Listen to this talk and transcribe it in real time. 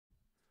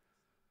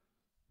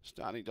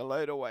Starting to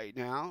load away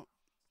now.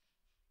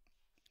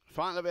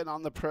 Final event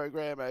on the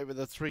program over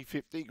the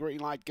 350. Green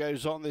light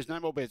goes on. There's no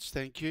more bets.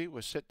 Thank you.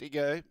 We're set to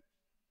go.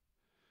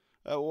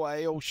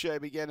 Away, all show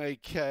began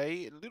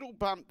okay. A little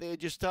bump there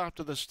just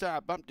after the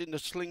start. Bumped into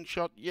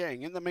Slingshot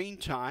Yang. In the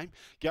meantime,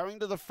 going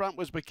to the front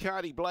was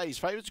Bacardi Blaze.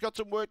 Favourite's got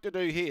some work to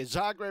do here.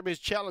 Zagreb is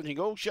challenging.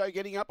 All show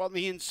getting up on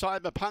the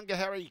inside. Mapunga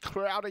Harry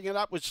crowding it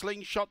up with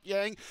Slingshot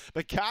Yang.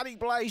 Bacardi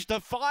Blaze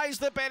defies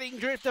the betting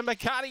drift, and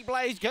Bacardi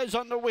Blaze goes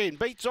on to win.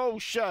 Beats all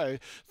show.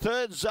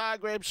 Third,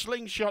 Zagreb,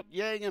 Slingshot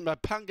Yang, and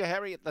Mapunga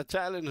Harry at the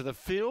tail end of the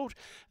field.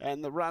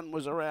 And the run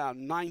was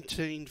around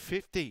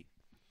 1950.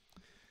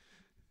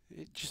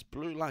 It just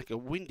blew like a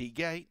windy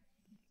gate.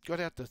 Got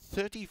out to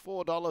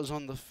 $34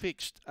 on the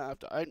fixed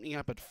after opening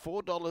up at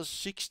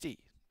 $4.60.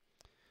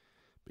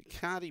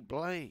 Bacardi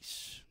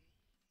Blaze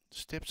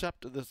steps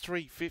up to the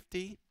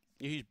 350.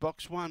 Used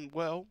box one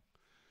well.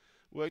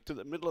 Worked to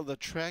the middle of the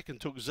track and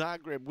took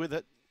Zagreb with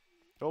it.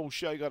 All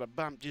show got a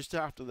bump just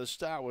after the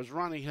start. Was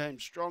running home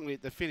strongly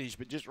at the finish,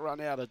 but just run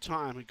out of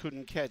time and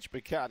couldn't catch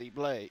Bacardi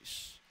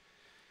Blaze.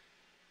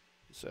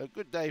 So a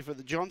good day for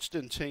the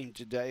Johnston team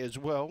today as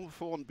well.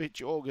 Fawn Bitch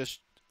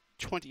August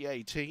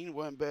 2018.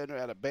 Worm Burner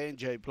out of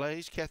Banjo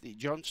Plays. Kathy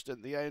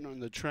Johnston, the owner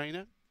and the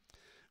trainer.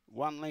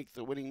 1 length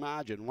the winning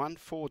margin.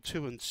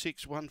 1-4-2 and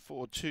 6.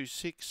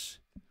 1-4-2-6.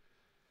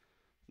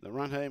 The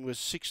run home was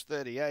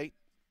 6:38.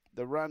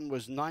 The run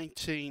was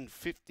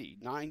 19:50.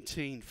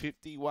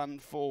 19:50.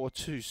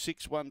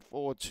 1-4-2-6.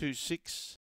 1-4-2-6.